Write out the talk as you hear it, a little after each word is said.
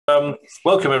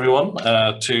Welcome everyone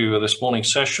to this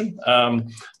morning's session.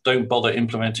 Don't bother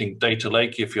implementing data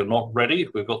lake if you're not ready.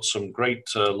 We've got some great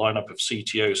lineup of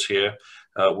CTOs here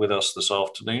with us this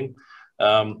afternoon.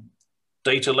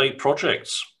 Data lake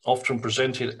projects, often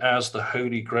presented as the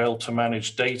holy grail to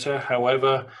manage data.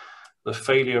 However, the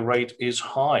failure rate is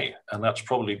high, and that's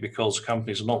probably because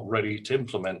companies are not ready to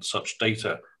implement such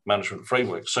data management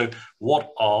frameworks. So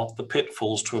what are the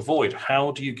pitfalls to avoid? How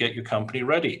do you get your company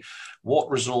ready? What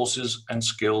resources and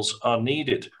skills are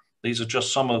needed? These are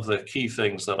just some of the key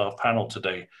things that our panel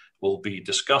today will be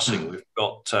discussing. We've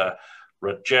got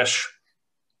Rajesh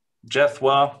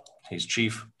Jethwa, he's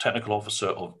Chief Technical Officer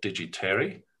of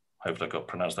DigiCom. Hopefully I got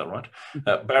pronounced that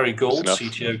right. Barry Gould,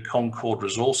 CTO Concord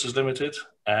Resources Limited,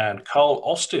 and Carl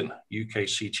Austin, UK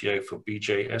CTO for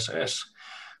BJSS.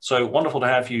 So wonderful to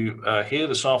have you here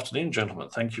this afternoon, gentlemen.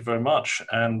 Thank you very much.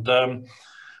 And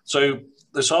so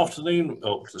this afternoon,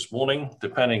 or this morning,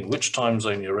 depending which time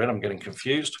zone you're in, I'm getting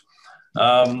confused.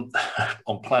 On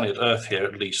planet Earth here,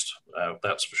 at least,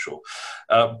 that's for sure.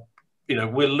 You know,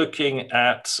 we're looking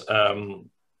at a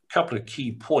couple of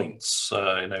key points.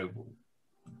 You know,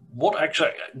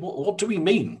 what do we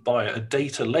mean by a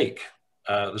data lake?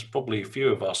 There's probably a few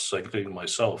of us, including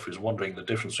myself, who's wondering the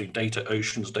difference between data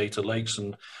oceans, data lakes,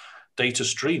 and data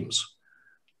streams.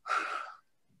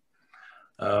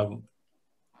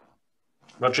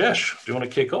 Rajesh, do you want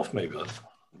to kick off maybe?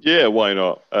 Yeah, why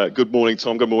not? Good morning,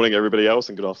 Tom. Good morning, everybody else,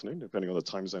 and good afternoon, depending on the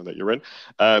time zone that you're in.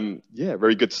 Yeah,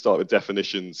 very good to start with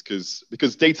definitions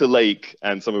because data lake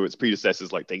and some of its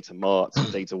predecessors like data marts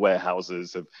and data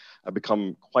warehouses have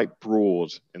become quite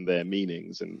broad in their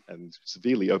meanings and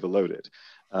severely overloaded.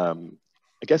 I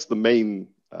guess the main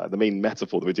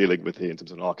metaphor that we're dealing with here in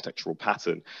terms of an architectural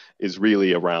pattern is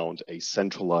really around a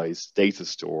centralized data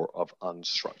store of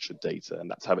unstructured data. And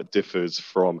that's how it differs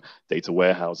from data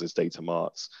warehouses, data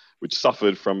marts, which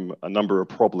suffered from a number of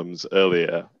problems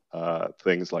earlier,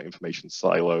 things like information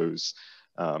silos,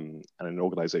 and an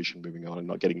organization moving on and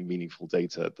not getting meaningful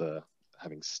data,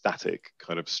 having static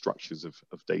kind of structures of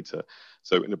data.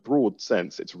 So in a broad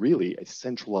sense, it's really a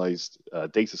centralized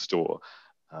data store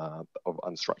of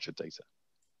unstructured data.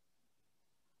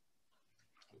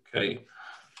 Okay.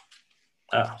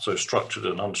 So structured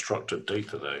and unstructured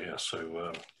data there, yeah.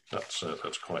 So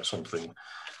that's quite something.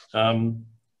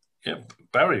 Yeah,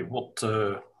 Barry, what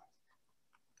do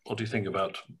you think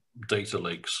about data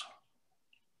lakes?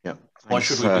 Yeah. Why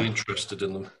should we be interested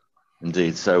in them?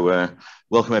 Indeed. So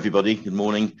welcome everybody. Good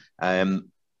morning. Let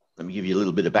me give you a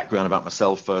little bit of background about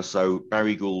myself first. So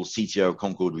Barry Gould, CTO of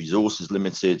Concord Resources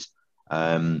Limited.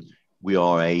 We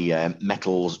are a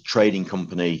metals trading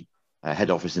company.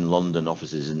 Head office in London,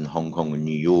 offices in Hong Kong and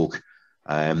New York.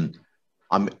 I've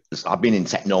been in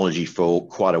technology for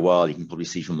quite a while. You can probably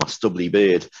see from my stubbly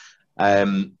beard.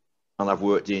 And I've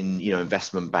worked in,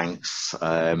 investment banks.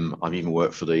 I've even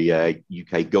worked for the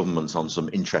UK government on some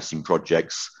interesting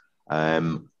projects. I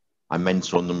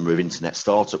mentor a number of internet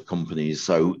startup companies.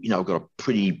 So, I've got a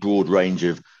pretty broad range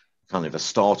of kind of a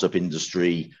startup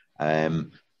industry,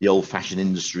 the old-fashioned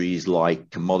industries like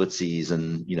commodities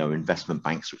and investment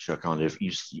banks, which are kind of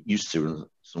used to and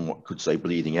somewhat could say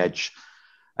bleeding edge.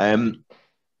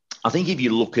 I think if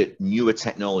you look at newer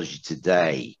technology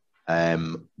today,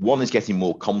 one is getting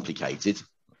more complicated.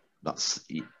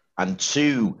 And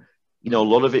two, a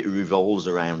lot of it revolves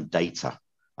around data.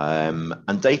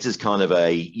 And data is kind of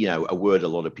a word a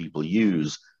lot of people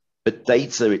use, but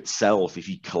data itself, if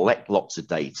you collect lots of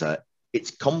data, it's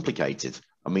complicated.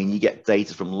 I mean, you get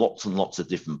data from lots and lots of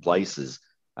different places,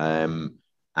 and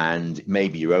it may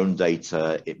be your own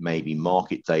data, it may be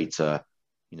market data.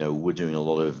 We're doing a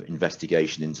lot of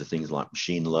investigation into things like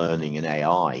machine learning and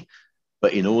AI.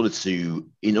 But in order to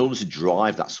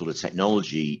drive that sort of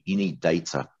technology, you need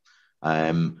data.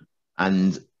 And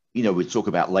we'll talk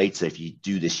about later if you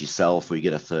do this yourself or you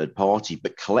get a third party.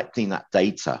 But collecting that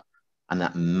data and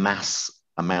that mass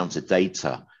amount of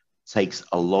data takes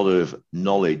a lot of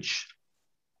knowledge.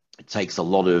 It takes a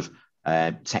lot of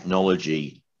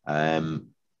technology.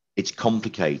 It's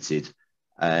complicated.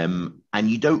 And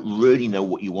you don't really know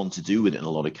what you want to do with it in a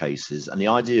lot of cases. And the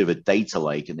idea of a data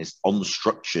lake and this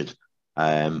unstructured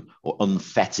or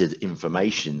unfettered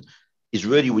information is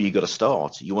really where you've got to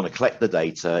start. You want to collect the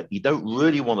data. You don't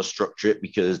really want to structure it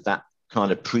because that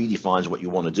kind of predefines what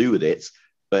you want to do with it.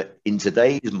 But in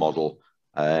today's model,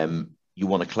 you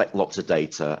want to collect lots of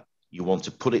data. You want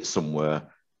to put it somewhere.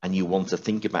 And you want to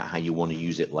think about how you want to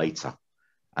use it later.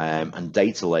 And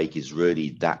data lake is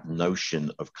really that notion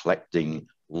of collecting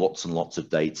lots and lots of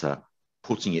data,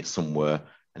 putting it somewhere,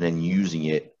 and then using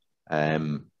it,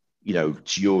 to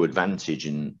your advantage.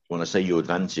 And when I say your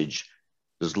advantage,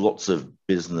 there's lots of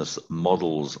business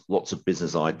models, lots of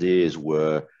business ideas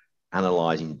where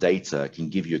analyzing data can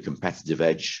give you a competitive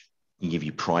edge, can give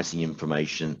you pricing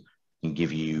information, can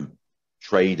give you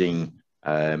trading,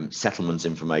 settlements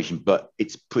information, but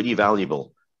it's pretty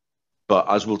valuable. But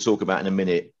as we'll talk about in a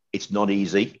minute, it's not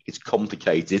easy, it's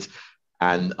complicated,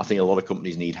 and I think a lot of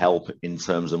companies need help in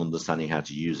terms of understanding how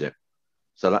to use it.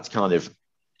 So that's kind of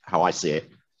how I see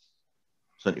it,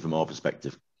 certainly from our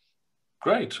perspective.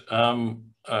 Great.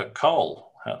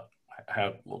 Carl,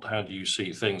 how do you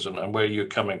see things, and where you're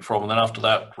coming from? And then after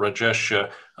that, Rajesh,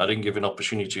 I didn't give you an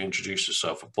opportunity to introduce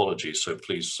yourself. Apologies. So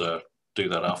please do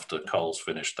that after Carl's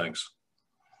finished. Thanks.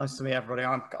 Nice to meet everybody.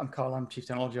 I'm Carl. I'm Chief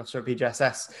Technology Officer at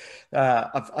BGSS.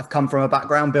 I've come from a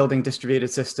background building distributed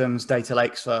systems, data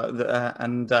lakes for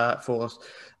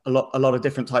a lot of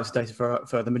different types of data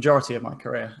for the majority of my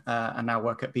career, and now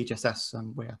work at BGSS.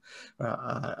 And we're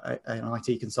an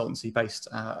IT consultancy based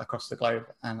across the globe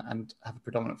and have a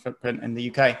predominant footprint in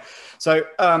the UK. So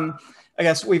I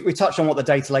guess we touched on what the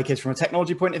data lake is from a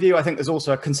technology point of view. I think there's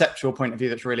also a conceptual point of view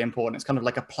that's really important. It's kind of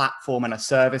like a platform and a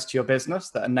service to your business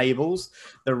that enables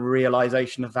the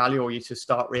realization of value, or you to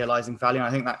start realizing value. And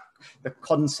I think that the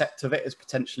concept of it is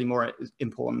potentially more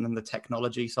important than the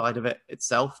technology side of it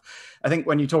itself. I think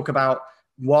when you talk about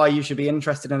why you should be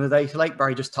interested in a data lake,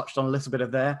 Barry just touched on a little bit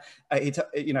of there.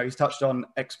 He's touched on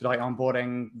expedite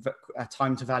onboarding,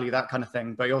 time to value, that kind of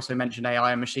thing. But he also mentioned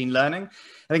AI and machine learning.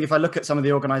 I think if I look at some of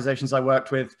the organizations I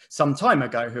worked with some time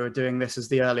ago who are doing this as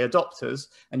the early adopters,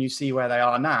 and you see where they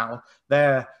are now,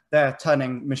 they're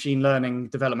turning machine learning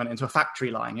development into a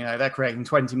factory line. You know, they're creating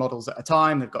 20 models at a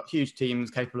time. They've got huge teams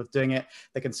capable of doing it.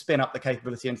 They can spin up the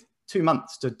capability in 2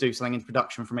 months to do something in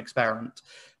production from experiment.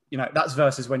 You know, that's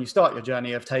versus when you start your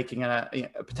journey of taking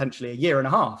potentially a year and a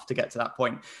half to get to that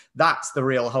point. That's the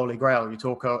real holy grail you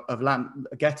talk of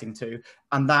getting to.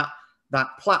 And that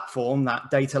platform, that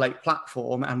data lake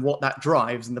platform, and what that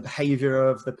drives, and the behavior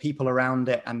of the people around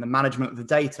it and the management of the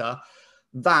data,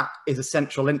 that is a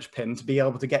central linchpin to be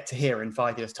able to get to here in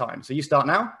 5 years' time. So you start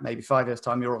now, maybe 5 years'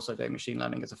 time, you're also doing machine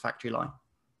learning as a factory line.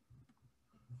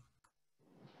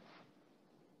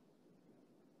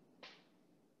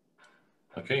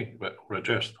 Okay,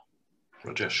 Rajesh.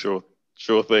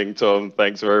 Sure thing, Tom.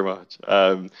 Thanks very much.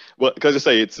 Well, can I just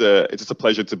say it's just a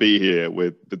pleasure to be here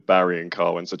with Barry and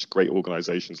Carl and such great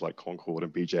organizations like Concord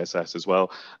and BGSS as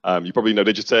well. You probably know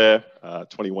Digitaire,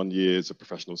 21 years of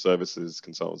professional services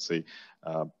consultancy,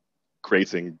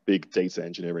 creating big data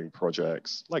engineering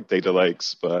projects like data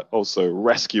lakes, but also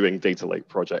rescuing data lake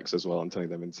projects as well and turning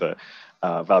them into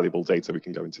valuable data. We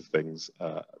can go into things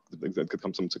that could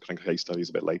come to case studies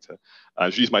a bit later. To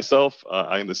introduce myself,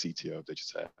 I am the CTO of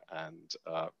Digitaire, and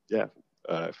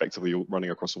effectively running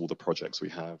across all the projects we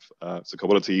have. So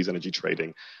commodities, energy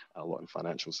trading, a lot in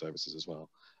financial services as well.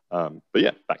 But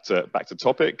yeah, back to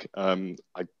topic. I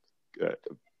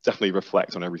definitely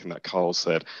reflect on everything that Carl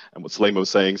said and what Salema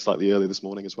was saying slightly earlier this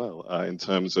morning as well, in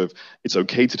terms of it's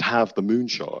okay to have the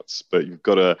moonshots, but you've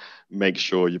got to make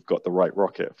sure you've got the right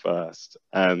rocket first.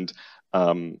 And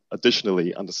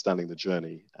additionally, understanding the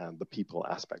journey and the people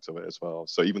aspect of it as well.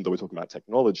 So even though we're talking about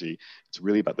technology, it's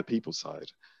really about the people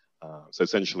side. So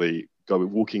essentially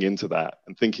walking into that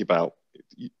and thinking about,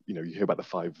 you hear about the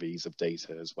 5 V's of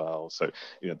data as well. So,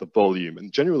 the volume,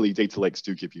 and generally data lakes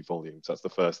do give you volume. So that's the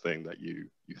first thing that you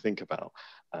think about,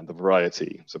 and the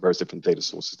variety. So various different data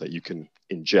sources that you can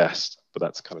ingest, but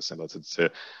that's kind of similar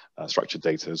to structured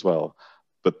data as well.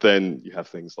 But then you have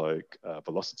things like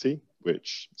velocity,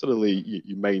 which suddenly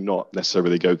you may not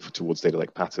necessarily go towards data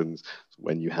lake patterns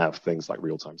when you have things like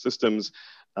real-time systems.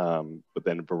 But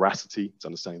then veracity, it's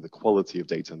understanding the quality of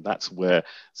data. And that's where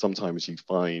sometimes you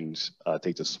find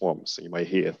data swamps. So you may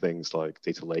hear things like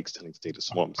data lakes turning to data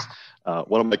swamps.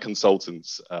 One of my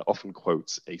consultants often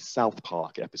quotes a South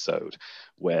Park episode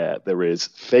where there is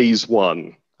phase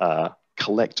 1,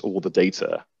 collect all the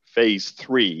data. Phase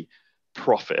 3,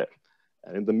 profit.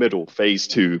 And in the middle, phase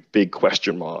 2, big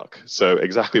question mark. So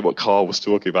exactly what Carl was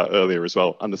talking about earlier as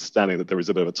well, understanding that there is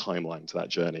a bit of a timeline to that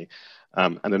journey.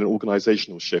 And then an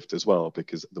organizational shift as well,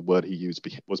 because the word he used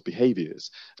was behaviors,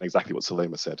 and exactly what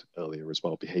Salema said earlier as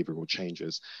well, behavioral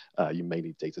changes. You may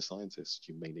need data scientists,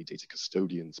 you may need data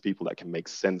custodians, people that can make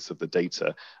sense of the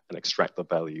data and extract the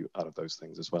value out of those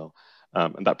things as well.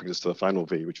 And that brings us to the final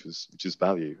V, which is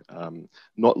value.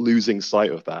 Not losing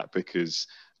sight of that, because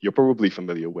you're probably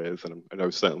familiar with, and I know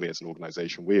certainly as an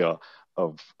organization we are,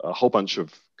 of a whole bunch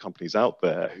of companies out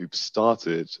there who've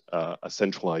started a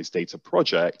centralized data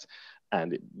project,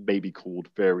 and it may be called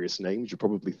various names. You're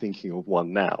probably thinking of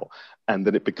one now. And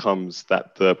then it becomes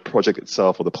that the project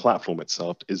itself or the platform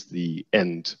itself is the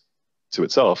end to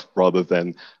itself rather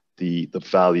than the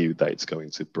value that it's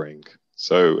going to bring.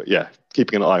 So yeah,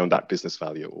 keeping an eye on that business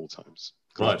value at all times.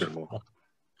 Right.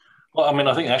 Well, I mean,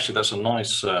 I think actually that's a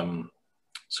nice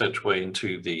segue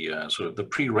into the sort of the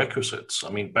prerequisites. I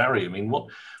mean, Barry, I mean,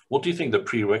 what do you think the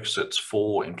prerequisites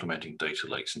for implementing data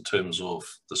lakes in terms of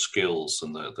the skills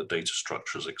and the data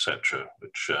structures, etc.,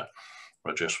 which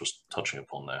Rajesh was touching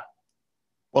upon there?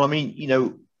 Well, I mean, you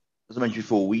know, as I mentioned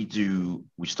before, we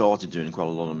started doing quite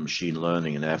a lot of machine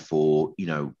learning, and therefore, you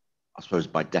know, I suppose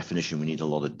by definition, we need a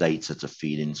lot of data to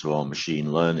feed into our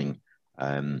machine learning.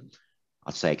 I'd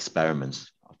say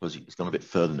experiments. I suppose it's gone a bit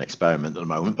further than experiment at the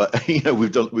moment, but you know,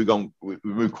 we've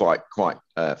moved quite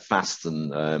fast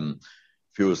and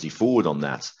furiously forward on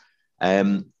that.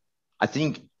 I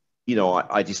think, you know,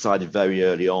 I decided very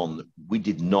early on we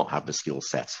did not have the skill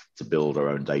set to build our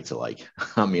own data lake.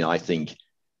 I mean, I think,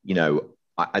 you know,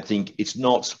 I think it's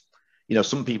not, you know,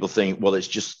 some people think, well, it's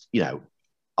just, you know,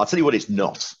 I'll tell you what it's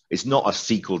not. It's not a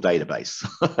SQL database.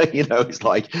 You know, it's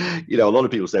like, you know, a lot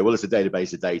of people say, well, it's a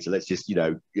database of data. Let's just, you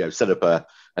know, set up a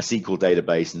SQL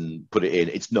database and put it in.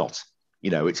 It's not,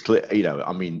 you know, it's clear, you know,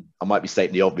 I mean, I might be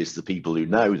stating the obvious to people who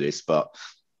know this, but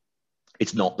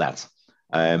it's not that.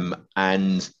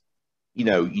 And, you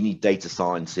know, you need data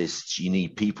scientists, you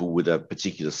need people with a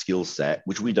particular skill set,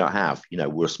 which we don't have. You know,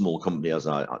 we're a small company, as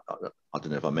I don't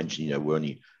know if I mentioned, you know, we're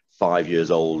only 5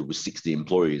 years old with 60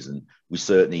 employees, and we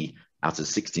certainly, out of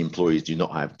 60 employees, do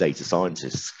not have data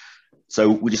scientists. So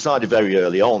we decided very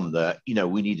early on that, you know,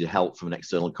 we needed help from an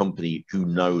external company who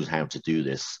knows how to do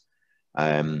this.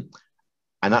 And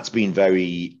that's been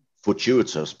very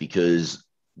fortuitous because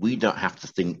we don't have to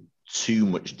think too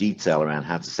much detail around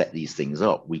how to set these things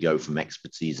up. We go from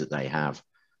expertise that they have.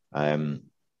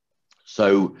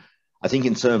 So I think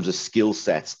in terms of skill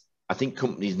sets, I think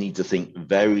companies need to think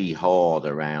very hard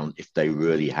around if they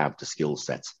really have the skill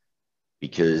set,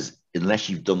 because unless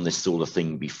you've done this sort of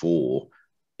thing before,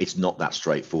 it's not that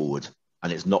straightforward.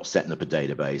 And it's not setting up a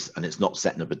database, and it's not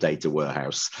setting up a data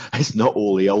warehouse. It's not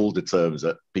all the older terms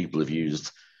that people have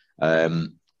used. So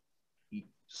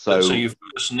you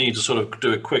first need to sort of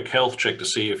do a quick health check to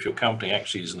see if your company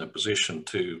actually is in a position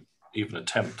to even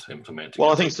attempt implementing.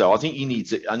 Well, I think so. I think you need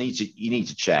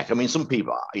to check. I mean, some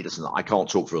people, listen, I can't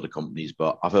talk for other companies,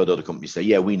 but I've heard other companies say,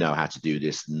 yeah, we know how to do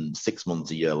this. And 6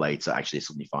 months, a year later, actually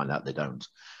suddenly find out they don't.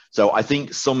 So I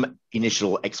think some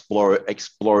initial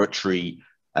exploratory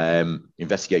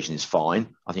investigation is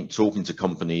fine. I think talking to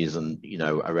companies and, you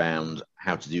know, around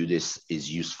how to do this is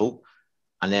useful.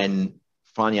 And then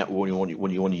finding out what you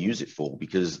want to use it for,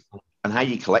 because, and how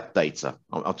you collect data.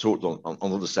 I've talked on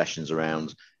other sessions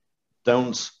around,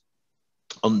 don't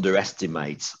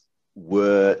underestimate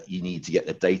where you need to get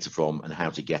the data from and how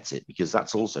to get it, because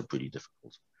that's also pretty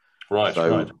difficult.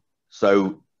 Right.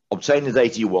 So obtain the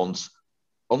data you want,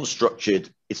 unstructured,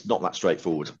 it's not that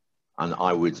straightforward. And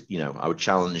I would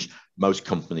challenge most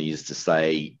companies to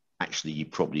say, actually, you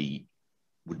probably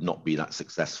would not be that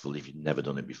successful if you've never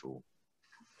done it before.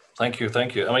 Thank you.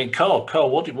 I mean,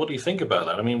 Carl, what do you think about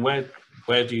that? I mean,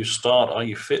 where do you start? Are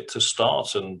you fit to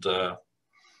start? And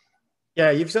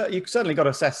yeah, you've certainly got to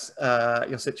assess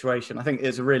your situation. I think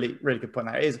it's a really, really good point.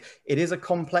 It is a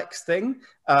complex thing.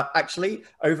 Actually,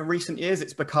 over recent years,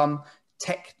 it's become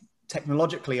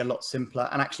technologically a lot simpler,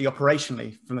 and actually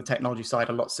operationally from the technology side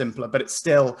a lot simpler. But it's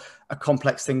still a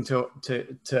complex thing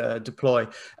to deploy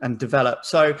and develop.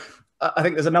 So I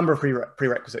think there's a number of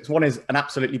prerequisites. One is an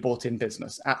absolutely bought-in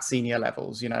business at senior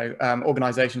levels, you know,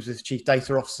 organizations with chief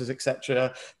data officers,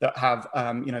 etc., that have,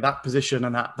 you know, that position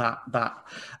and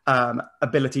that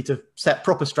ability to set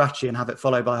proper strategy and have it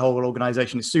followed by a whole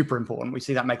organization is super important. We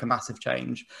see that make a massive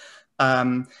change.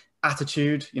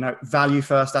 Attitude, you know,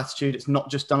 value-first attitude. It's not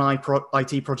just an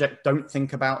IT project. Don't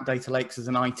think about data lakes as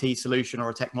an IT solution or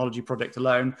a technology project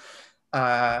alone.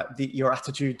 Your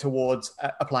attitude towards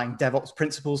applying DevOps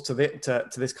principles to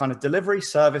this kind of delivery,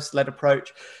 service-led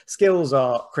approach. Skills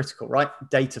are critical, right?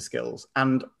 Data skills,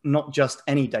 and not just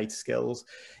any data skills.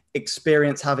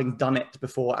 Experience having done it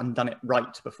before and done it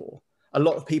right before. A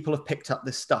lot of people have picked up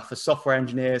this stuff as software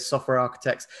engineers, software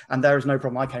architects, and there is no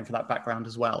problem. I came from that background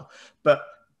as well. But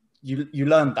you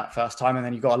learned that first time, and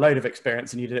then you got a load of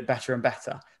experience and you did it better and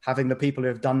better. Having the people who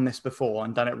have done this before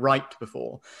and done it right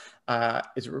before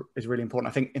is really important.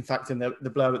 I think, in fact, in the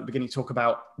blurb at the beginning, you talk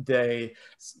about a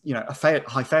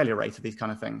high failure rate of these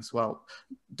kind of things. Well,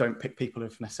 don't pick people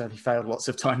who've necessarily failed lots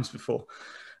of times before.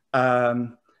 Yeah,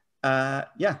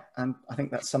 and I think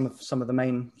that's some of the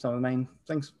main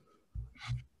things.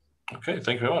 Okay,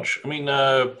 thank you very much. I mean,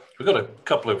 we've got a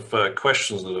couple of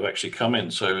questions that have actually come in,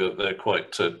 so they're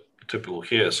quite typical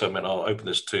here. So I mean, I'll open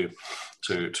this to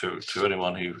to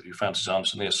anyone who fancies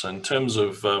answering this. In terms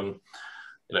of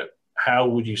how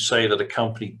would you say that a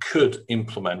company could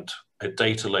implement a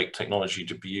data lake technology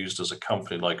to be used as a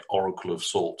company like Oracle of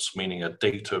sorts, meaning a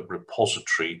data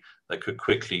repository that could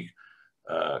quickly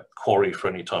query for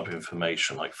any type of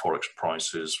information like forex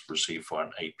prices received via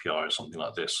an API or something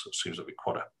like this? It seems to be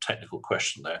quite a technical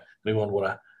question there. Anyone want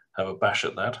to have a bash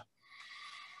at that?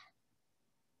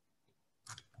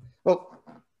 Well,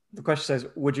 the question says,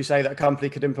 would you say that a company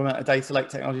could implement a data lake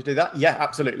technology to do that? Yeah,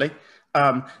 absolutely.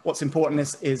 What's important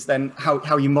is then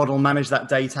how you model, manage that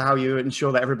data, how you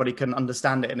ensure that everybody can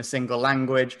understand it in a single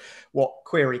language, what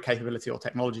query capability or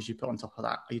technologies you put on top of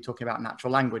that. Are you talking about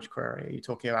natural language query? Are you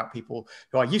talking about people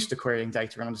who are used to querying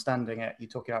data and understanding it? Are you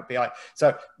talking about BI?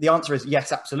 So the answer is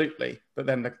yes, absolutely. But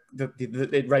then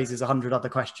it raises 100 other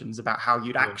questions about how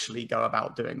you'd actually go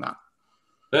about doing that.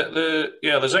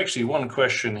 There's actually one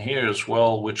question here as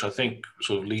well, which I think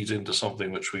sort of leads into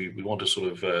something which we want to sort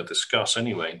of discuss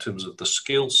anyway, in terms of the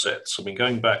skill sets. I mean,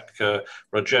 going back,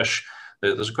 Rajesh,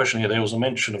 there's a question here. There was a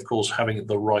mention, of course, having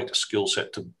the right skill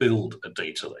set to build a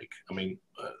data lake. I mean,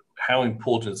 how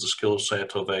important is the skill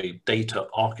set of a data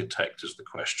architect is the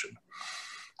question.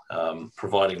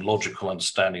 Providing logical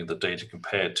understanding of the data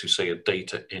compared to, say, a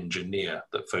data engineer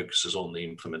that focuses on the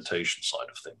implementation side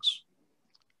of things.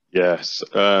 Yes,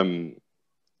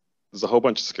 there's a whole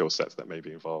bunch of skill sets that may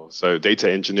be involved. So data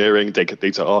engineering,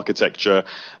 data architecture,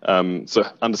 so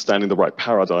understanding the right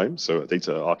paradigm. So a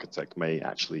data architect may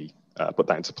actually put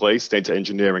that into place. Data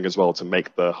engineering as well to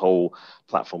make the whole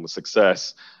platform a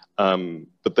success.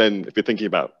 But then if you're thinking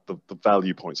about the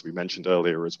value points we mentioned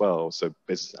earlier as well, so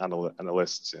business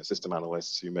analysts, system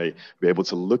analysts who may be able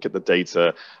to look at the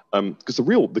data, because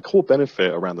the core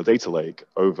benefit around the data lake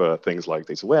over things like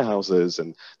data warehouses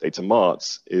and data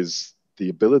marts is the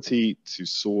ability to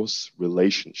source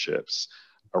relationships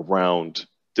around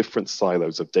different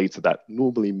silos of data that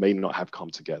normally may not have come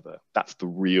together. That's the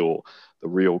real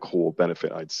core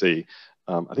benefit I'd see.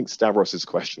 I think Stavros's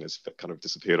question has kind of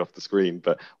disappeared off the screen,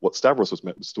 but what Stavros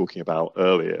was talking about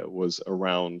earlier was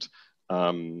around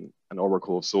an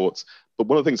oracle of sorts. But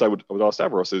one of the things I would ask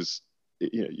Stavros is,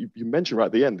 you mentioned right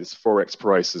at the end this forex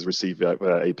prices received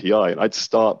via API, and I'd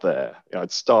start there.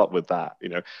 I'd start with that.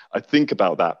 I think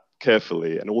about that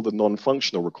carefully and all the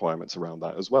non-functional requirements around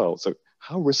that as well. So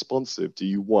how responsive do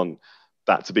you want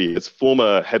that to be? As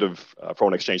former head of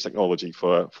foreign exchange technology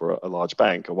for a large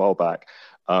bank a while back,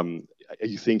 are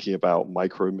you thinking about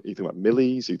micro, you think about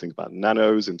millis, you think about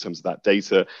nanos in terms of that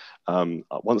data?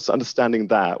 Once understanding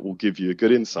that will give you a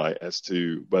good insight as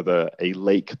to whether a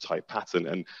lake type pattern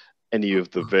and any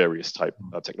of the various type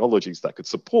of technologies that could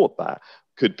support that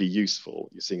could be useful.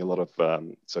 You're seeing a lot of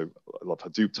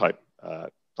Hadoop type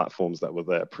platforms that were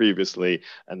there previously,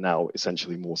 and now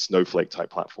essentially more Snowflake type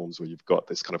platforms where you've got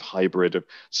this kind of hybrid of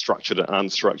structured and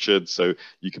unstructured, so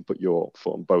you can put your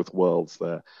foot on both worlds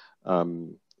there.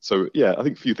 So yeah, I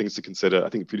think a few things to consider. I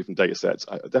think a few different data sets.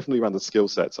 Definitely around the skill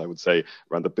sets, I would say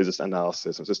around the business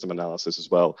analysis and system analysis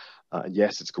as well. And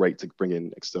yes, it's great to bring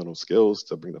in external skills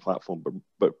to bring the platform,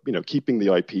 but keeping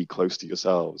the IP close to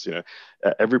yourselves.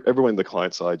 Everyone in the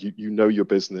client side, you know your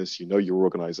business, you know your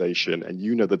organization, and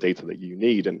you know the data that you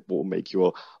need, and what will make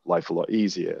your life a lot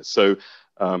easier. So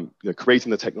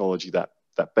creating the technology that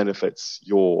benefits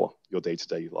your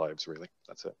day-to-day lives, really.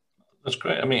 That's it. That's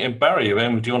great. I mean, Barry, do you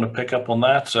want to pick up on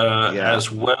that as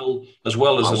well as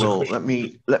let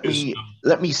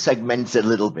me segment it a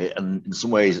little bit, and in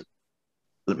some ways,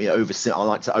 I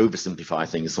like to oversimplify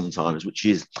things sometimes, which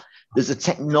is there's a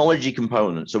technology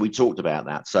component. So we talked about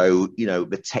that. So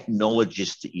the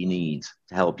technologist that you need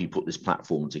to help you put this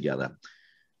platform together.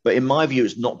 But in my view,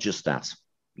 it's not just that.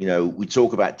 We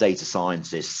talk about data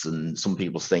scientists, and some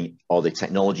people think, are they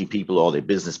technology people or are they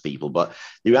business people? But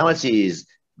the reality is,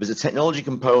 there's a technology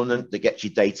component that gets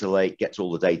your data lake, gets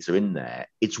all the data in there.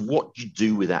 It's what you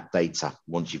do with that data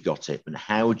once you've got it, and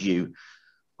how do you,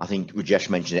 I think Rajesh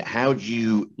mentioned it, how do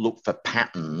you look for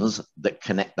patterns that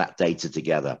connect that data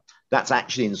together? That's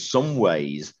actually in some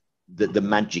ways the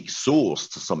magic sauce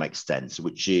to some extent,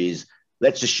 which is,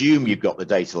 let's assume you've got the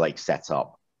data lake set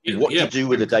up. What do you do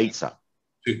with the data?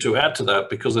 To add to that,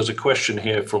 because there's a question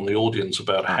here from the audience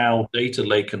about how data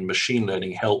lake and machine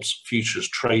learning helps futures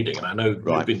trading. And I know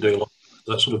you've been doing a lot of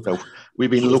that sort of... So we've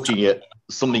been looking at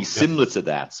something similar to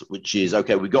that, which is,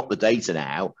 okay, we've got the data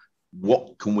now.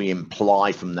 What can we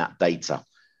imply from that data?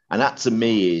 And that to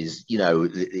me is,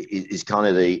 is kind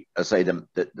of the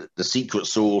secret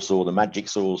sauce or the magic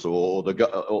sauce or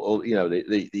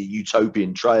the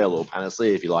utopian trail or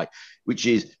panacea, if you like, which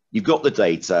is, you've got the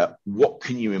data. What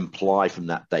can you imply from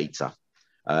that data?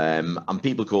 And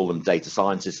people call them data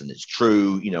scientists, and it's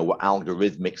true. You know, what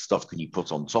algorithmic stuff can you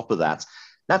put on top of that?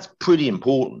 That's pretty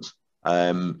important,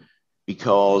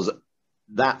 because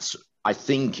that's, I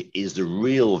think, is the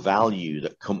real value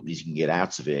that companies can get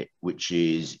out of it, which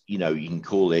is, you know, you can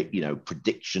call it, you know,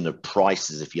 prediction of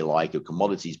prices, if you like, of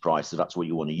commodities prices. That's what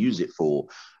you want to use it for.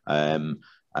 And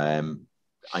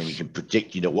you can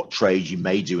predict, you know, what trades you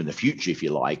may do in the future, if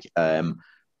you like.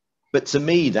 But to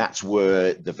me, that's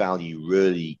where the value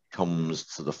really comes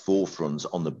to the forefront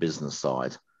on the business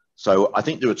side. So I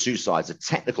think there are two sides: a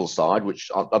technical side, which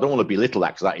I don't want to belittle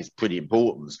that, because that is pretty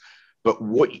important. But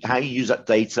how you use that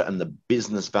data and the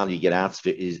business value you get out of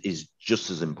it is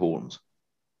just as important.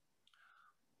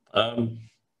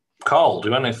 Carl,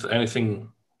 do anything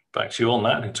back to you on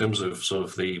that in terms of sort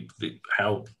of the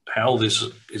how this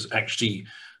is actually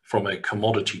from a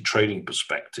commodity trading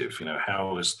perspective? You know,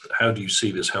 how do you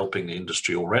see this helping the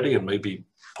industry already, and maybe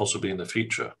possibly in the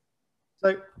future?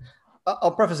 So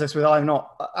I'll preface this with I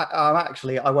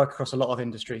work across a lot of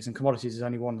industries, and commodities is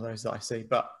only one of those that I see.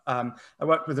 But I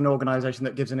worked with an organisation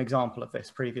that gives an example of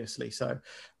this previously. So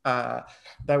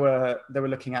they were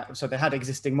looking at, so they had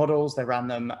existing models, they ran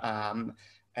them.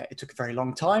 It took a very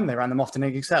long time. They ran them often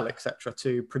in Excel, etc.,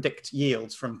 to predict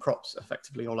yields from crops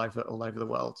effectively all over the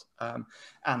world,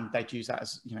 and they'd use that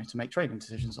as, you know, to make trading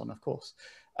decisions on, of course.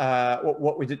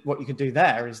 What you could do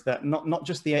there is that not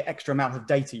just the extra amount of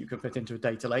data you could put into a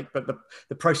data lake, but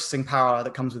the processing power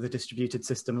that comes with a distributed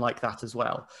system like that as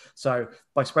well. So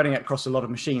by spreading it across a lot of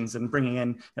machines and bringing in,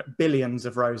 you know, billions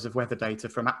of rows of weather data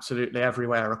from absolutely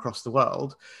everywhere across the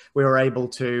world, we were able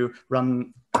to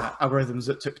run algorithms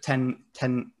that took 10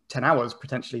 hours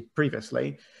potentially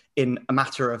previously in a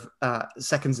matter of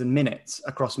seconds and minutes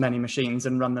across many machines,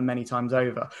 and run them many times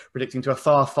over, predicting to a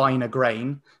far finer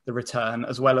grain the return,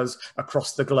 as well as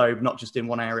across the globe, not just in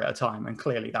one area at a time. And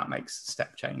clearly that makes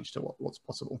step change to what's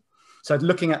possible. So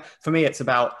looking at, for me, it's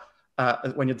about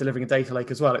when you're delivering a data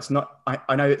lake as well, it's not,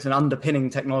 I know it's an underpinning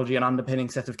technology, an underpinning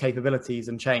set of capabilities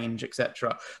and change, etc.,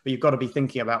 but you've got to be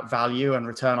thinking about value and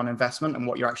return on investment and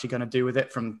what you're actually going to do with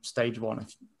it from stage one,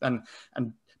 and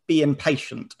be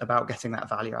impatient about getting that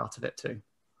value out of it too.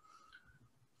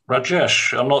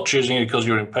 Rajesh, I'm not choosing you because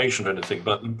you're impatient or anything,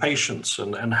 but impatience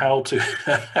and how to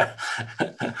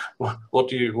what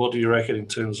do you reckon in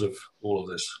terms of all of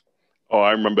this? Oh,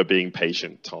 I remember being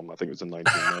patient, Tom. I think it was the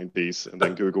 1990s, and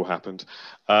then Google happened.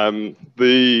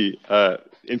 The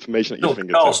information at your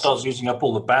fingertips. Carl starts using up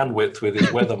all the bandwidth with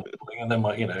his weather modeling, and then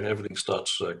you know, everything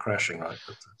starts crashing, right?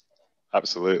 But,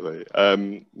 absolutely.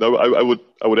 No,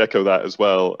 I would echo that as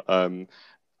well.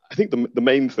 I think the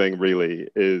main thing really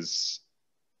is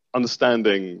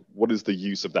understanding what is the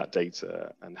use of that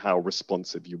data and how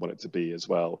responsive you want it to be as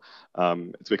well.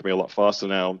 It's becoming a lot faster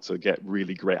now to get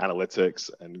really great analytics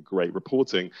and great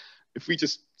reporting. If we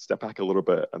just step back a little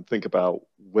bit and think about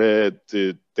where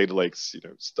did data lakes, you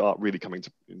know, start really coming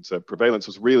into prevalence,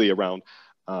 was really around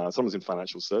someone's in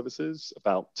financial services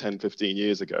about 10, 15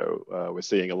 years ago. We're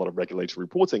seeing a lot of regulatory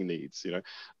reporting needs, you know,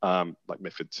 like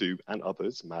MiFID II and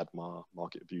others, MADMA,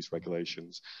 market abuse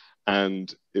regulations.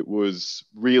 And it was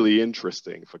really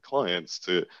interesting for clients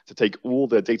to take all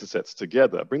their data sets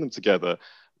together, bring them together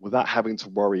without having to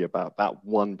worry about that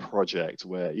one project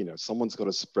where, you know, someone's got a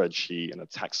spreadsheet and a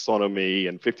taxonomy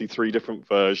and 53 different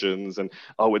versions, and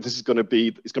oh, it's going to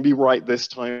be right this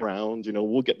time around, you know,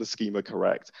 we'll get the schema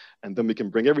correct, and then we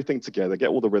can bring everything together, get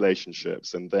all the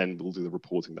relationships, and then we'll do the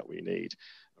reporting that we need.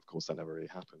 Of course, that never really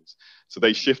happens. So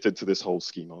they shifted to this whole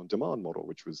schema on demand model,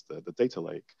 which was the data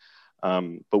lake.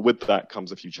 But with that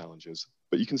comes a few challenges.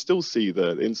 But you can still see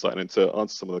the insight. And to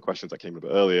answer some of the questions that came a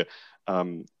bit earlier,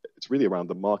 it's really around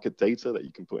the market data that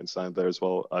you can put inside there as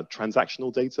well.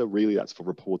 Transactional data, really, that's for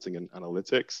reporting and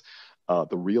analytics.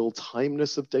 The real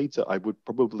timeness of data, I would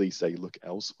probably say look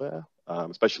elsewhere,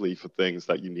 especially for things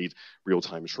that you need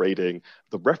real-time trading.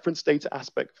 The reference data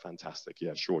aspect, fantastic.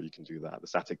 Yeah, sure, you can do that. The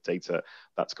static data,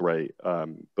 that's great.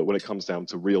 But when it comes down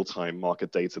to real-time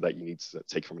market data that you need to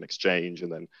take from an exchange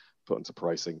and then put into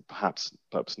pricing, perhaps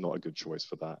not a good choice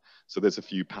for that. So there's a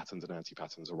few patterns and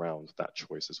anti-patterns around that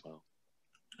choice as well.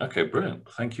 Okay, brilliant.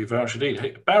 Thank you very much indeed.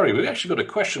 Hey, Barry, we've actually got a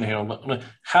question here on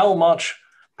how much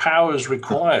power is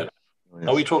required. Yes.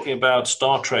 Are we talking about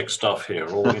Star Trek stuff here,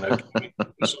 or, you know,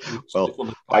 well, on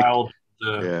the cloud?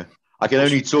 Yeah, I can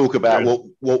only talk about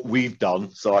what we've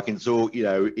done, so I can talk, you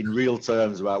know, in real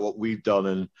terms about what we've done,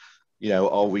 and, you know,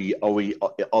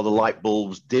 are the light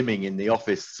bulbs dimming in the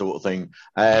office, sort of thing.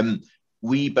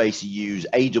 We basically use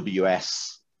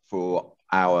AWS for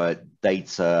our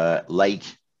data lake,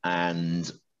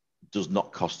 and does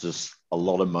not cost us a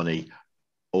lot of money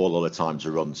or a lot of time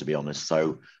to run, to be honest.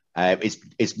 So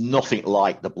It's nothing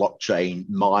like the blockchain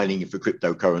mining for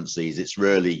cryptocurrencies. It's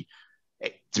really,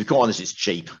 to be quite honest, it's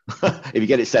cheap. If you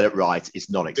get it set up right, it's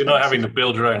not expensive. You're not having to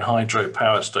build your own hydro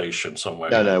power station somewhere.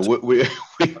 No, we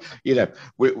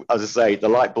as I say, the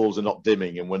light bulbs are not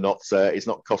dimming, and we're not. It's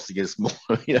not costing us more,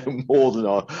 more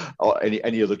than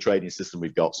any other trading system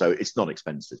we've got. So it's not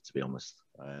expensive, to be honest,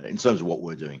 in terms of what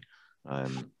we're doing.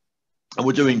 And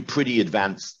we're doing pretty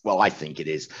advanced. Well, I think it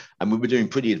is, and we're doing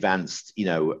pretty advanced,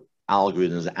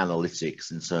 algorithms,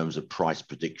 analytics in terms of price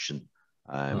prediction.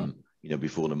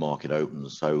 Before the market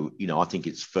opens. So, I think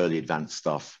it's fairly advanced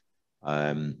stuff.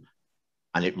 And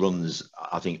it runs,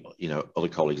 I think, other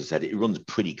colleagues have said it runs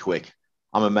pretty quick.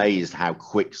 I'm amazed how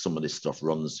quick some of this stuff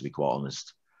runs, to be quite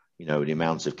honest. The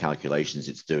amount of calculations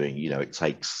it's doing, it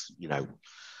takes,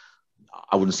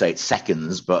 I wouldn't say it's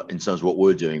seconds, but in terms of what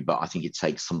we're doing, but I think it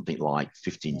takes something like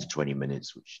 15 to 20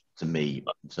 minutes, which to me,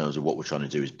 in terms of what we're trying to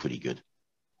do, is pretty good.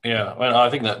 Yeah, well,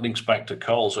 I think that links back to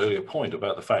Carl's earlier point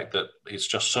about the fact that it's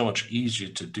just so much easier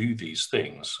to do these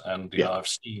things. And I've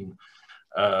seen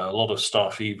a lot of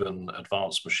stuff, even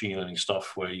advanced machine learning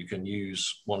stuff, where you can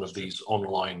use one of these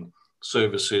online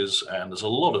services, and there's a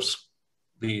lot of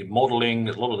the modeling,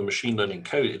 a lot of the machine learning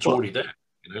code. It's already there.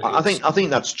 I think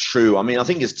that's true. I mean, I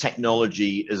think as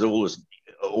technology, as all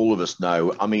of us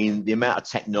know, I mean, the amount of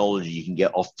technology you can get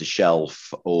off the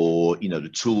shelf, or the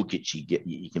toolkits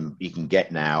you can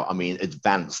get now, I mean,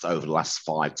 advanced over the last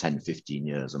 5, 10, 15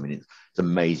 years. I mean, it's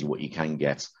amazing what you can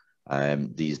get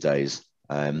these days.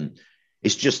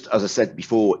 It's just, as I said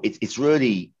before, it's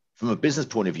really, from a business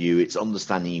point of view, it's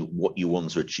understanding what you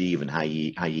want to achieve and how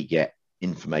you get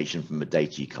information from the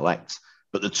data you collect.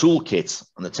 But the toolkit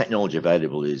and the technology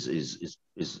available is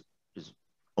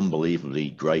unbelievably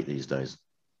great these days.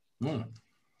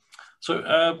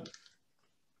 So,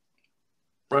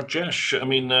 Rajesh, I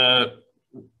mean,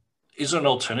 is there an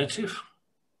alternative?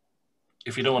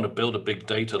 If you don't want to build a big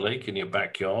data lake in your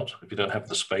backyard, if you don't have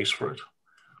the space for it?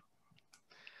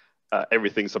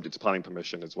 Everything's subject to planning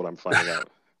permission is what I'm finding out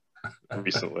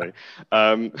recently.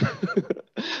 And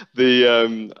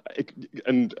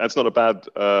that's not a bad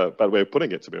way of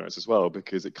putting it, to be honest, as well,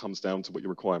 because it comes down to what your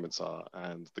requirements are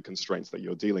and the constraints that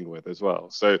you're dealing with as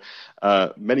well. So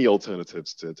many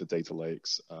alternatives to data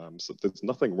lakes. So there's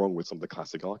nothing wrong with some of the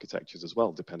classic architectures as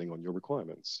well, depending on your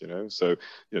requirements. So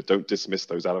don't dismiss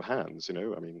those out of hand. I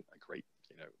mean, a great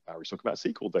Barry's talking about a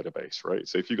SQL database, right?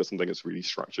 So if you've got something that's really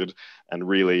structured and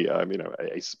really,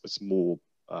 a small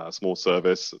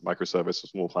service, microservice, a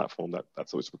small platform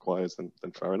that's always requires, then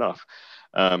fair enough.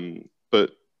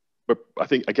 But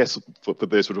I guess for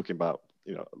this, we're talking about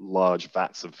large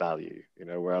vats of value.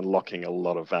 We're unlocking a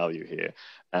lot of value here,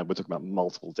 and we're talking about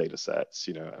multiple data sets.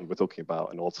 And we're talking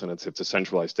about an alternative to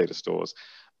centralized data stores.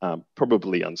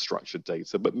 Probably unstructured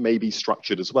data, but maybe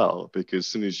structured as well, because as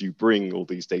soon as you bring all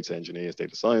these data engineers,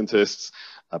 data scientists,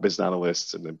 business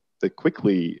analysts, and they're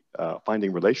quickly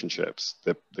finding relationships,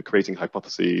 they're creating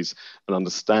hypotheses and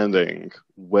understanding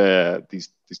where these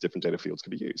different data fields can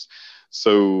be used.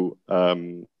 So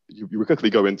you quickly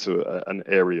go into an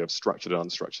area of structured and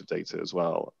unstructured data as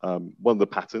well. One of the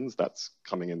patterns that's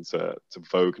coming into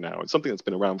vogue now, it's something that's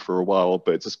been around for a while,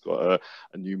 but it's just got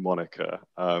a new moniker.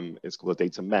 It's called a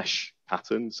data mesh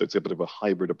pattern. So it's a bit of a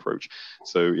hybrid approach.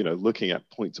 So, looking at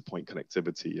point-to-point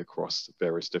connectivity across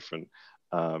various different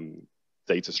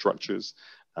data structures.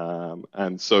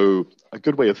 And so a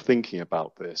good way of thinking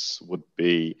about this would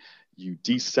be you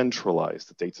decentralize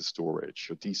the data storage.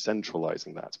 You're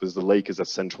decentralizing that because the lake is a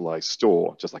centralized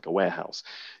store, just like a warehouse.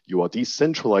 You are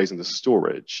decentralizing the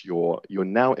storage. You're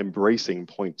now embracing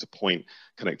point-to-point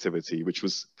connectivity, which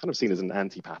was kind of seen as an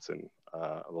anti-pattern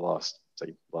the last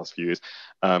few years.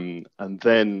 And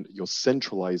then you're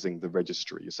centralizing the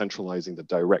registry. You're centralizing the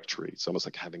directory. It's almost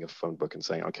like having a phone book and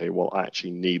saying, okay, well, I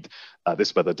actually need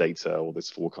this weather data or this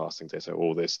forecasting data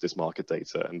or this market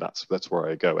data, and that's where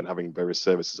I go, and having various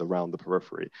services around the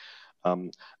periphery.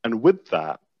 And with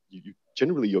that,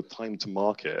 generally your time to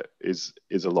market is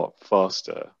a lot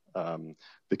faster.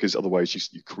 Because otherwise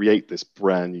you create this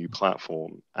brand new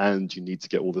platform and you need to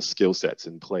get all the skill sets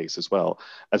in place as well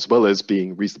as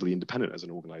being reasonably independent as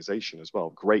an organization as well.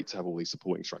 Great to have all these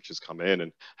supporting structures come in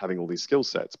and having all these skill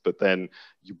sets, but then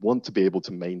you want to be able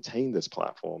to maintain this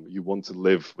platform. You want to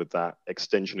live with that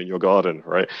extension in your garden,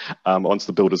 right? Once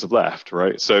the builders have left,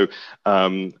 right? So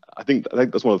I think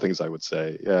that's one of the things I would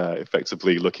say,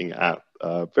 effectively looking at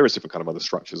various different kind of other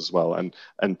structures as well,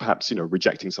 and perhaps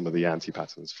rejecting some of the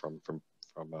anti-patterns from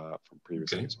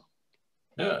previously as well.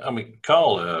 Yeah, I mean,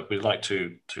 Carl, we'd like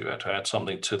to add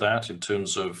something to that in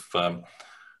terms of,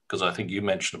 because I think you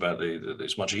mentioned about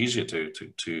it's much easier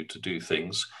to do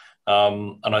things.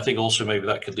 And I think also maybe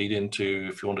that could lead into,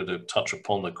 if you wanted to touch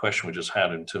upon the question we just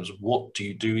had in terms of what do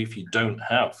you do if you don't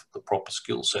have the proper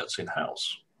skill sets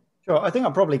in-house? Sure, I think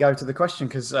I'll probably go to the question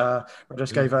because I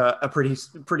just gave a pretty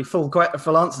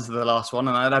full answer to the last one,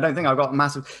 and I don't think I've got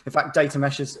massive. In fact, data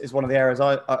mesh is one of the areas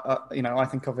I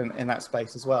think of in that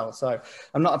space as well. So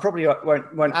I probably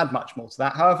won't add much more to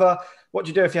that. However, what do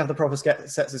you do if you have the proper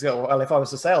sets of skills? Well, if I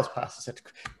was a salesperson, I said,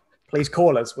 please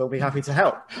call us. We'll be happy to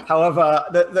help. However,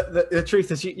 the truth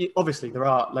is, obviously, there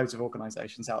are loads of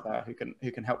organisations out there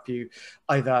who can help you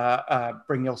either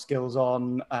bring your skills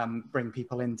on, bring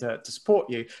people in to support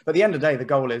you. But at the end of the day, the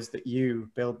goal is that you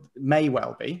may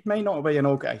not be in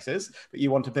all cases, but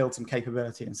you want to build some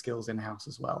capability and skills in-house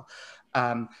as well.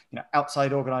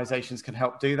 Outside organisations can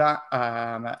help do that.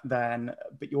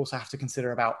 But you also have to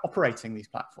consider about operating these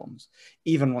platforms.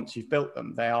 Even once you've built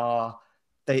them,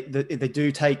 they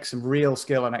do take some real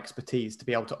skill and expertise to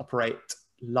be able to operate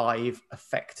live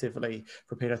effectively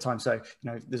for a period of time. So,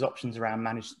 there's options around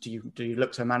managed. Do you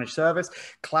look to a managed service?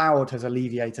 Cloud has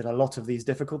alleviated a lot of these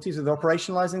difficulties with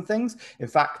operationalizing things. In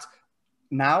fact,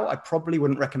 now I probably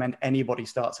wouldn't recommend anybody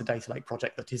starts a data lake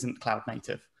project that isn't cloud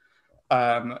native.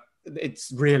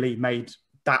 It's really made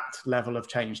that level of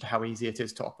change to how easy it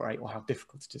is to operate or how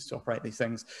difficult it is to operate these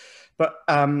things. But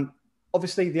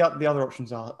obviously, the other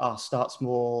options are start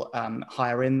small,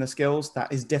 hire in the skills.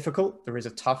 That is difficult. There is a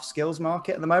tough skills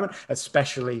market at the moment,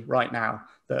 especially right now.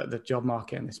 The job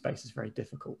market in this space is very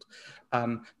difficult.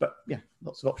 But yeah,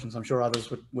 lots of options. I'm sure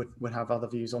others would have other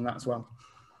views on that as well.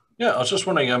 Yeah, I was just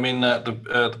wondering, I mean, at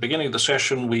the beginning of the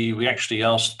session, we actually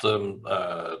asked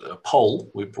a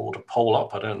poll. We brought a poll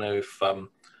up. I don't know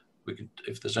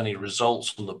if there's any results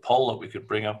from the poll that we could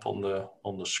bring up on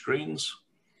the screens.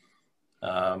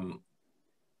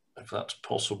 If that's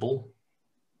possible.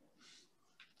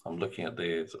 I'm looking at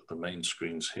the main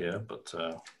screens here, but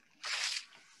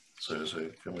so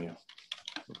can we?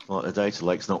 Well, the data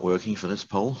lake's not working for this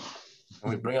poll. Can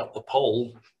we bring up the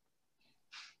poll?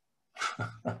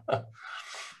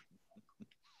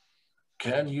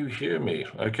 Can you hear me?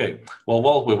 Okay. Well,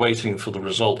 while we're waiting for the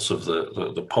results of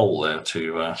the poll there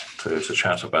to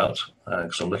chat about,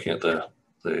 because I'm looking at the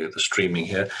streaming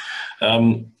here.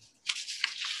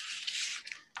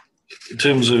 In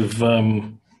terms of,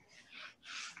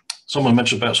 someone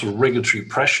mentioned about sort of regulatory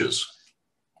pressures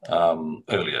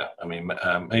earlier. I mean,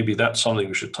 maybe that's something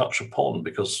we should touch upon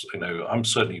because, I'm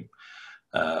certainly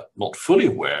not fully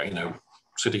aware,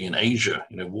 sitting in Asia,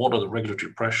 what are the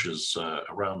regulatory pressures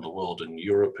around the world in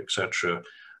Europe, etc.,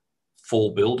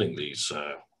 for building these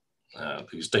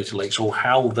data lakes or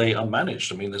how they are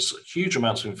managed. I mean, there's huge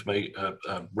amounts of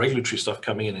regulatory stuff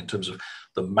coming in terms of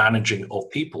the managing of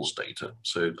people's data.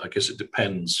 So I guess it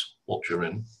depends what you're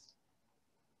in.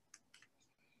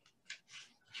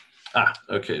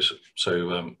 Okay.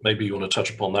 So maybe you want to touch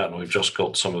upon that, and we've just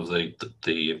got some of the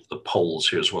polls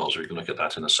here as well, so we can look at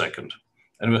that in a second.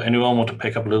 Anyone want to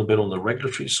pick up a little bit on the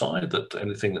regulatory side?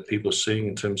 Anything that people are seeing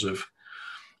in terms of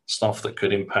stuff that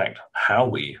could impact how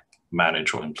we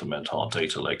manage or implement our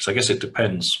data lakes? I guess it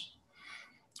depends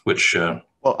which.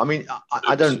 Well, I mean,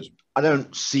 I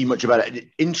don't see much about it.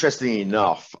 Interestingly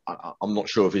enough, I'm not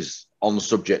sure if it's on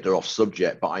subject or off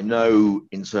subject, but I know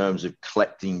in terms of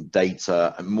collecting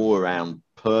data and more around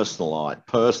personal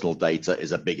data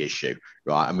is a big issue,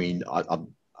 right? I mean,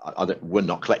 we're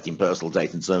not collecting personal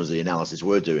data in terms of the analysis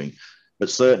we're doing, but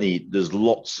certainly there's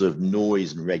lots of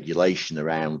noise and regulation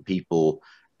around people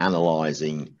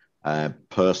analyzing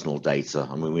personal data.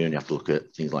 I mean, we only have to look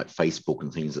at things like Facebook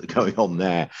and things that are going on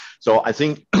there. So I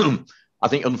think,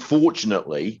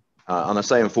 unfortunately, and I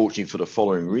say unfortunately for the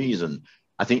following reason,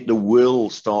 I think there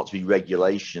will start to be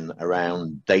regulation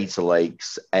around data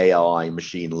lakes, AI,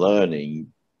 machine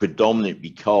learning, predominantly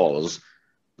because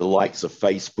the likes of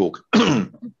Facebook,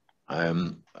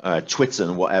 Twitter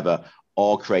and whatever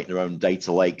are creating their own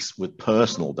data lakes with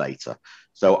personal data.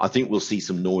 So I think we'll see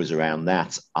some noise around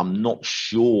that. I'm not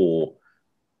sure,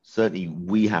 certainly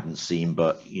we haven't seen,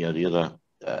 but the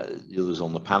others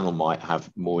on the panel might have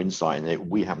more insight in it.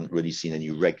 We haven't really seen any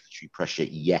regulatory pressure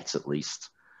yet, at least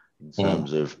in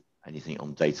terms of anything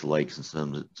on data lakes, in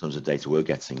terms of data we're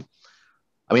getting.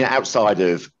 I mean, outside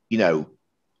of,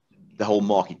 the whole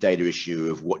market data issue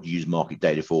of what you use market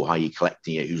data for, how you're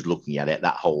collecting it, who's looking at it,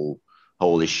 that whole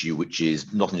issue, which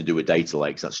is nothing to do with data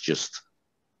lakes. That's just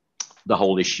the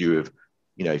whole issue of,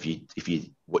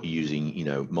 what you're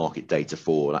using, market data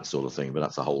for, that sort of thing. But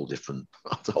that's a whole different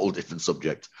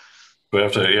subject. We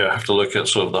have to look at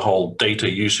sort of the whole data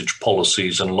usage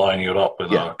policies and lining it up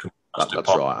with our. That's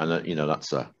right, and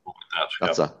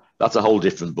that's a whole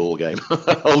different ball game,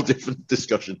 a whole different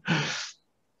discussion.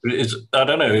 I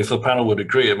don't know if the panel would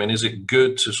agree. I mean, is it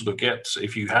good to sort of get,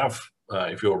 if you have,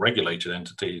 if you're a regulated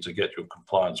entity, to get your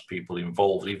compliance people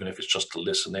involved, even if it's just to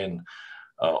listen in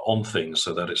on things,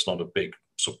 so that it's not a big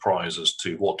surprise as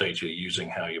to what data you're using,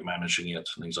 how you're managing it,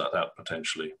 and things like that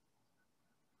potentially?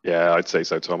 Yeah, I'd say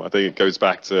so, Tom. I think it goes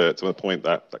back to the point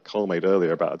that Carl made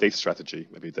earlier about a data strategy,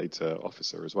 maybe a data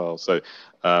officer as well. So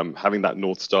having that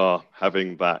North Star,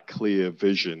 having that clear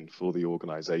vision for the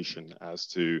organization as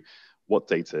to what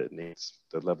data it needs,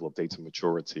 the level of data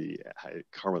maturity it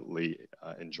currently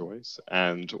enjoys,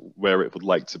 and where it would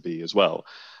like to be as well.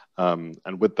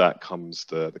 And with that comes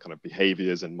the kind of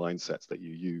behaviors and mindsets that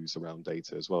you use around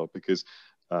data as well, because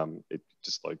it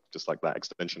just like that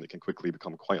extension, it can quickly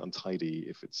become quite untidy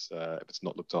if it's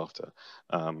not looked after.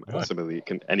 And similarly, it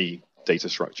can any data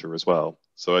structure as well.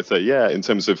 So I'd say, yeah, in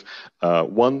terms of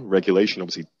one, regulation,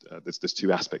 obviously there's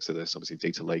two aspects of this. Obviously,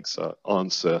 data lakes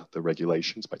answer the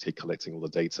regulations by collecting all the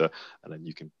data, and then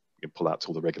you can pull out to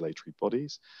all the regulatory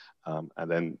bodies. And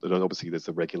then obviously there's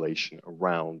the regulation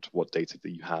around what data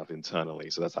that you have internally.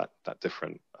 So that's that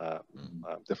different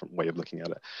different way of looking at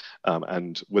it.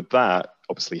 And with that,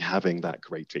 obviously having that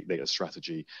great data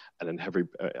strategy, and then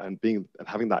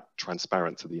having that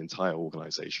transparent to the entire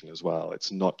organization as well.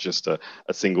 It's not just a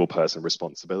single person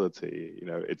responsibility. You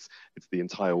know, it's the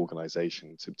entire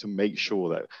organization to make sure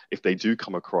that if they do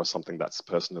come across something that's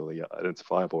personally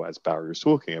identifiable, as Barry was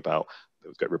talking about,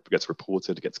 it gets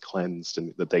reported, it gets cleansed,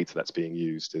 and the data that's being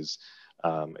used is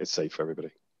safe for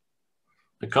everybody.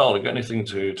 Carl, you got anything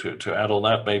to add on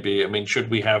that? Maybe, I mean,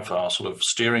 should we have our sort of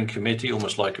steering committee,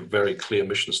 almost like a very clear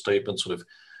mission statement, sort of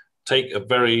take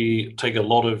a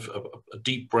lot of a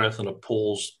deep breath and a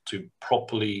pause to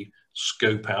properly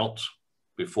scope out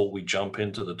before we jump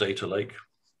into the data lake?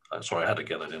 Sorry, I had to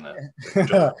get that in there.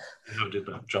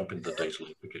 Jump into the data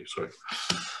lake. Okay, sorry.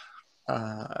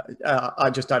 I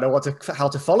just don't know how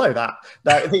to follow that.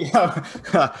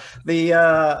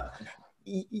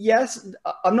 Yes,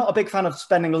 I'm not a big fan of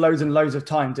spending loads and loads of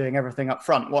time doing everything up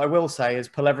front. What I will say is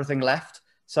pull everything left.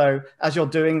 So as you're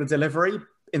doing the delivery,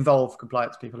 involve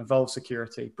compliance people, involve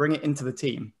security, bring it into the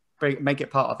team. Make it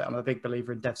part of it. I'm a big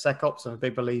believer in DevSecOps. I'm a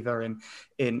big believer in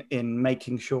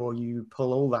making sure you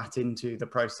pull all that into the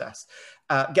process.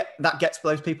 That gets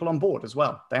those people on board as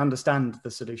well. They understand the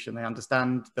solution. They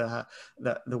understand the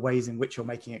ways in which you're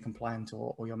making it compliant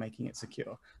or you're making it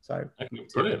secure. So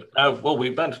brilliant. Well,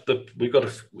 we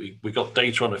got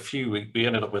data on a few. We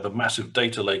ended up with a massive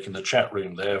data lake in the chat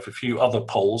room there for a few other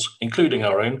polls, including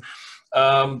our own.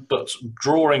 But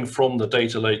drawing from the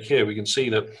data lake here, we can see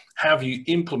that, have you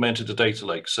implemented a data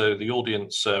lake? So the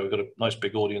audience, we've got a nice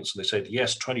big audience, and they said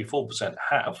yes, 24%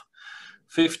 have,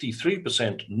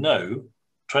 53% no,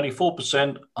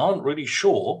 24% aren't really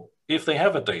sure if they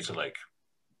have a data lake.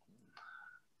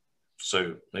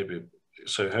 So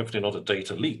hopefully not a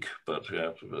data leak, but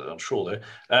yeah, I'm sure there.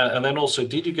 And then also,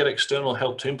 did you get external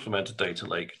help to implement a data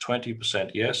lake?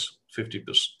 20% yes,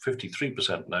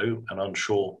 53% no, and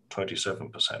unsure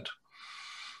 27%.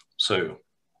 So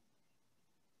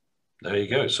there you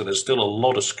go. So there's still a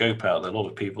lot of scope out there, a lot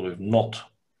of people who've not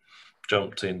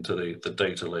jumped into the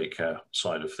data lake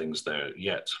side of things there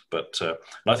yet. But and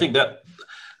I think that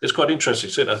it's quite interesting.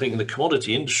 So I think in the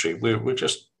commodity industry, we're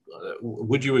just,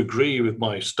 would you agree with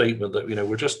my statement that, you know,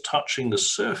 we're just touching the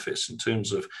surface in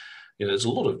terms of, you know, there's a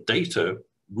lot of data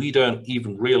we don't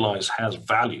even realize has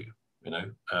value, you know,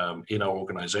 in our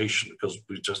organization, because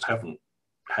we just haven't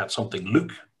had something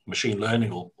machine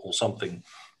learning or something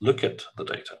look at the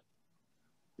data.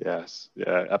 Yes,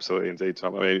 yeah, absolutely, indeed,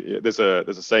 Tom. I mean, there's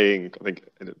a saying, I think,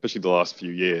 especially the last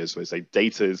few years, where they say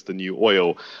data is the new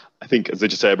oil. I think, as I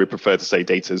just said, we prefer to say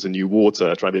data is the new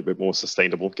water, try to be a bit more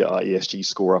sustainable, get our ESG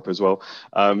score up as well.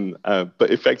 But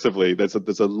effectively, there's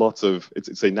a lot of,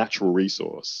 it's a natural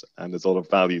resource, and there's a lot of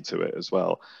value to it as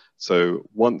well. So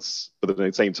but at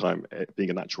the same time, being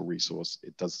a natural resource,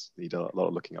 it does need a lot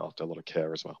of looking after, a lot of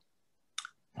care as well.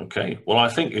 Okay, well, I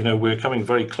think, you know, we're coming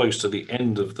very close to the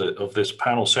end of this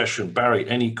panel session. Barry,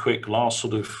 any quick last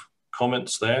sort of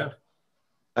comments there?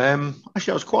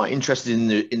 Actually, I was quite interested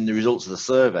in the results of the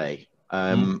survey.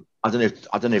 I don't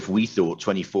know if we thought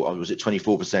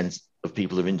 24% of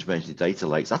people have implemented data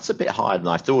lakes. That's a bit higher than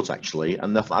I thought, actually.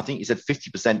 And I think you said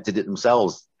 50% did it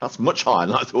themselves. That's much higher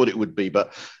than I thought it would be.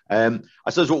 But I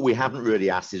suppose what we haven't really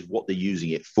asked is what they're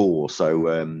using it for.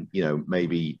 So you know,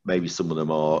 maybe some of them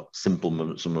are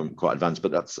simple, some of them quite advanced.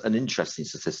 But that's an interesting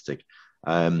statistic,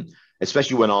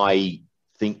 especially when I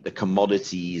think the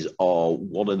commodities are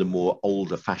one of the more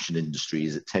older-fashioned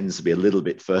industries. It tends to be a little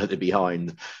bit further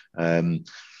behind, you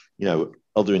know,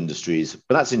 other industries.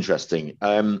 But that's interesting.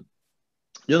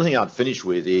 The other thing I'd finish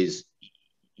with is,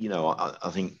 you know, I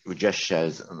think Rajesh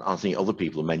says, and I think other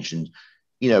people have mentioned,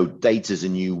 you know, data's a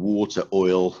new water,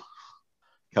 oil,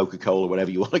 Coca-Cola,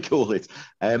 whatever you want to call it.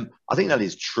 I think that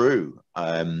is true.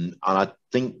 And I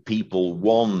think people,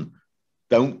 one,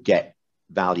 don't get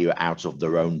value out of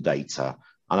their own data.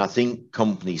 And I think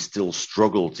companies still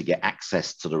struggle to get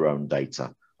access to their own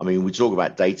data. I mean, we talk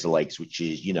about data lakes, which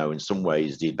is, you know, in some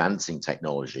ways the advancing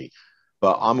technology,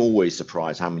 but I'm always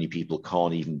surprised how many people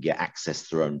can't even get access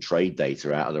to their own trade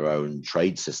data out of their own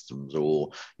trade systems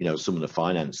or, you know, some of the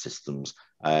finance systems.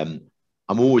 I'm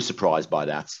always surprised by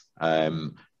that.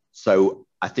 So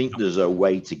I think there's a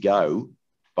way to go,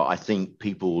 but I think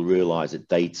people will realize that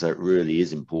data really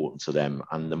is important to them.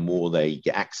 And the more they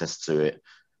get access to it,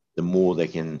 the more they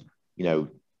can, you know,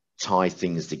 tie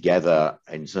things together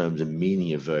in terms of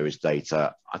meaning of various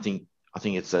data. I think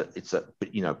it's a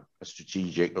you know, a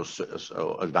strategic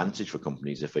or advantage for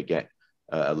companies if they get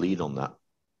a lead on that.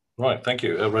 Right, thank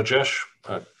you, Rajesh.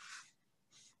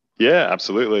 Yeah,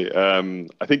 absolutely.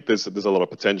 I think there's a lot of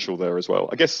potential there as well.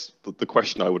 I guess the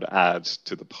question I would add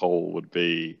to the poll would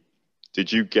be,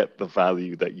 did you get the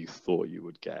value that you thought you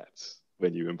would get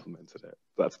when you implemented it?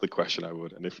 That's the question I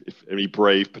would. And if any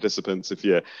brave participants, if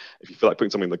you feel like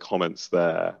putting something in the comments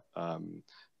there,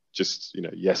 just, you know,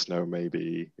 yes, no,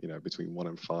 maybe, you know, between 1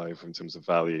 and 5 in terms of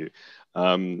value.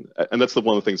 And that's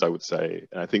one of the things I would say.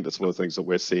 And I think that's one of the things that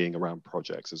we're seeing around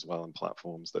projects as well and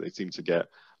platforms, that they seem to get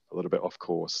a little bit off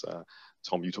course.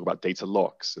 Tom, you talk about data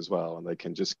locks as well, and they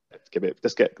can just get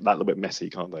that little bit messy,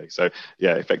 can't they? So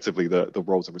yeah, effectively the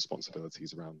roles and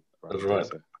responsibilities around That's right.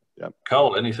 data. Yeah.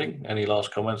 Carl, any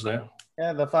last comments there?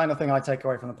 Yeah, the final thing I take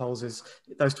away from the polls is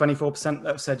those 24% that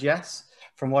have said yes.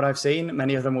 From what I've seen,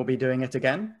 many of them will be doing it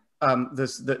again.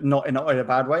 There's not in a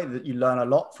bad way, that you learn a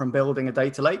lot from building a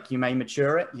data lake. You may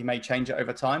mature it, you may change it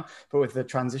over time, but with the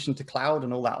transition to cloud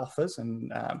and all that offers, and you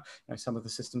know, some of the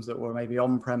systems that were maybe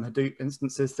on-prem Hadoop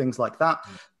instances, things like that,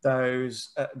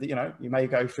 those you know, you may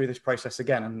go through this process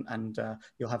again, and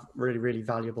you'll have really, really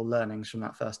valuable learnings from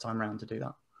that first time round to do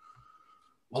that.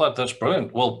 Well, that's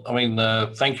brilliant. Well, I mean,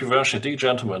 thank you very much indeed,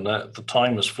 gentlemen. The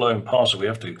time has flown past, so we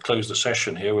have to close the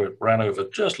session here. We ran over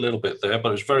just a little bit there, but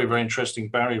it was very, very interesting.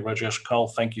 Barry, Rajesh, Carl,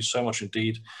 thank you so much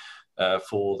indeed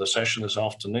for the session this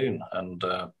afternoon. And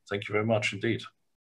thank you very much indeed.